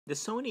The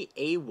Sony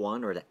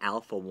A1 or the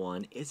Alpha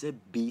 1 is a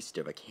beast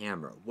of a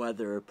camera,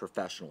 whether a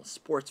professional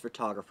sports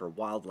photographer,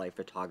 wildlife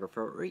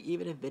photographer, or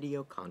even a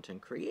video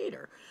content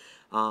creator.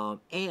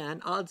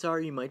 And odds are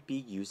you might be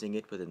using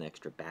it with an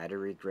extra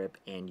battery grip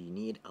and you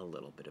need a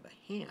little bit of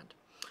a hand.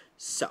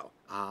 So,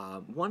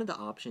 one of the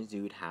options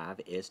you would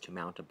have is to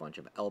mount a bunch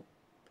of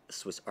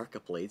Swiss Arca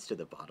plates to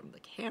the bottom of the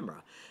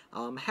camera.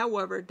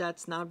 However,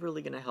 that's not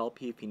really going to help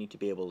you if you need to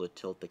be able to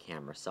tilt the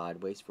camera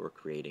sideways for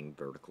creating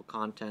vertical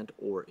content,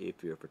 or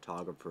if you're a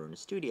photographer in a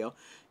studio,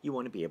 you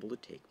want to be able to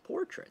take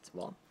portraits.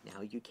 Well,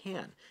 now you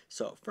can.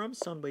 So, from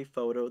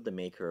Sunwayfoto, the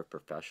maker of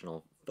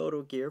professional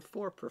photo gear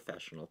for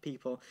professional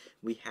people,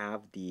 we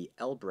have the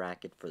L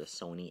bracket for the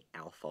Sony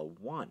Alpha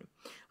 1.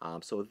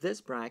 So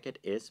this bracket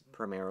is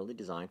primarily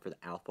designed for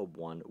the Alpha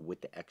 1 with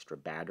the extra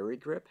battery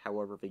grip.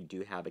 However, we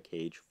do have a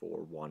cage for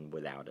one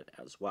without it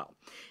as well.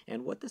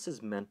 And what this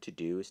is meant to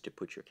do is to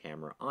put your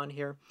camera on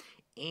here,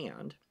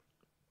 and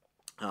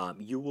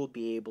you will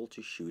be able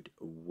to shoot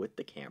with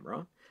the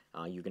camera.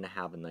 You're going to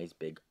have a nice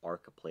big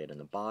Arca plate on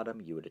the bottom.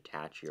 You would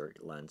attach your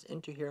lens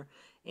into here,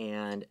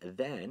 and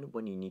then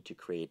when you need to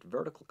create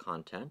vertical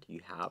content, you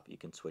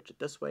can switch it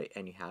this way,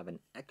 and you have an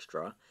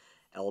extra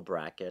L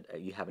bracket.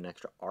 You have an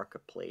extra Arca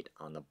plate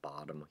on the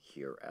bottom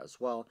here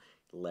as well,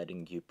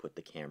 letting you put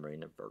the camera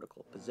in a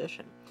vertical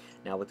position.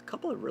 Now, with a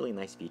couple of really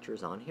nice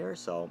features on here,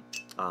 so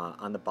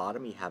on the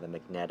bottom you have a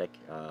magnetic,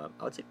 I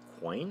would say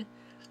coin,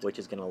 which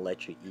is going to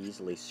let you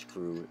easily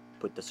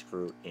put the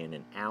screw in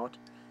and out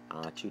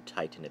to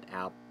tighten it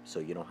out, so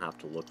you don't have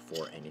to look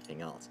for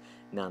anything else.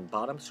 Now, on the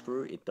bottom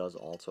screw, it does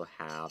also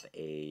have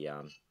a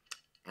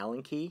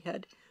Allen key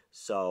head,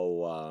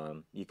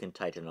 so you can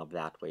tighten up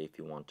that way if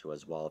you want to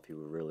as well, if you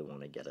really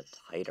want to get it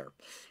tighter.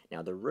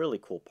 Now, the really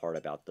cool part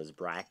about this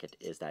bracket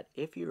is that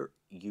if you're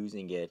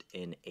using it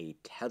in a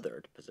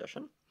tethered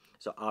position,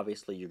 so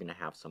obviously you're going to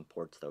have some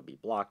ports that will be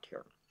blocked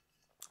here,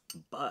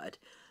 but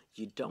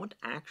you don't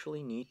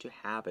actually need to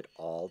have it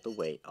all the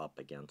way up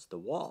against the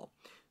wall.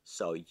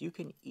 So you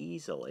can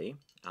easily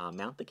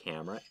mount the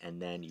camera,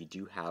 and then you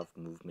do have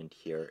movement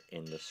here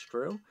in the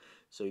screw.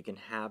 So you can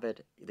have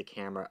the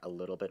camera a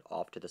little bit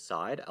off to the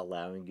side,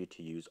 allowing you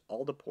to use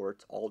all the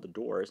ports, all the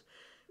doors,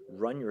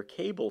 run your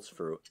cables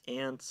through,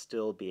 and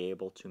still be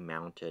able to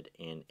mount it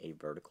in a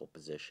vertical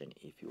position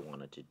if you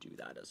wanted to do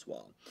that as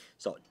well.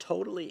 So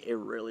totally a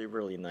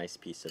really nice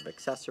piece of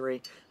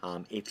accessory.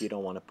 If you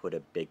don't want to put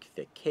a big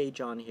thick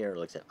cage on here,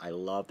 like I said, I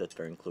love that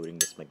they're including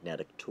this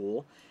magnetic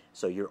tool,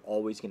 so you're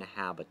always going to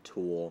have a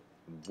tool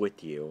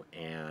with you,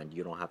 and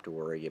you don't have to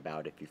worry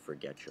about if you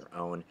forget your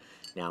own.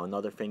 Now,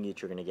 another thing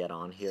that you're going to get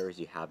on here is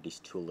you have these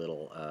two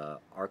little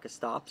Arca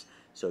stops.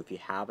 So if you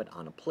have it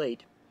on a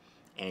plate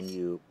and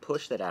you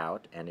push that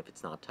out, and if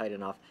it's not tight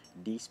enough,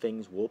 these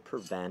things will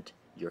prevent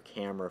your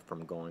camera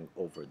from going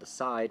over the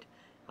side,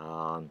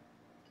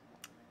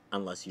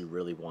 unless you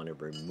really want to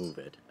remove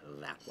it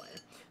that way.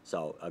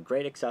 So a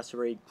great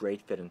accessory, great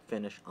fit and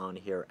finish on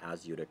here,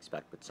 as you'd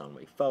expect with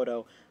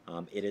Sunwayfoto.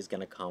 It is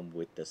going to come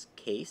with this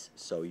case,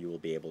 so you will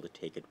be able to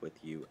take it with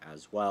you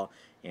as well,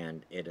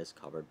 and it is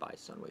covered by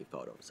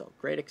Sunwayfoto. So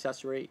great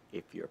accessory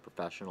if you're a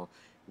professional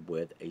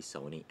with a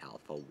Sony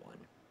Alpha 1.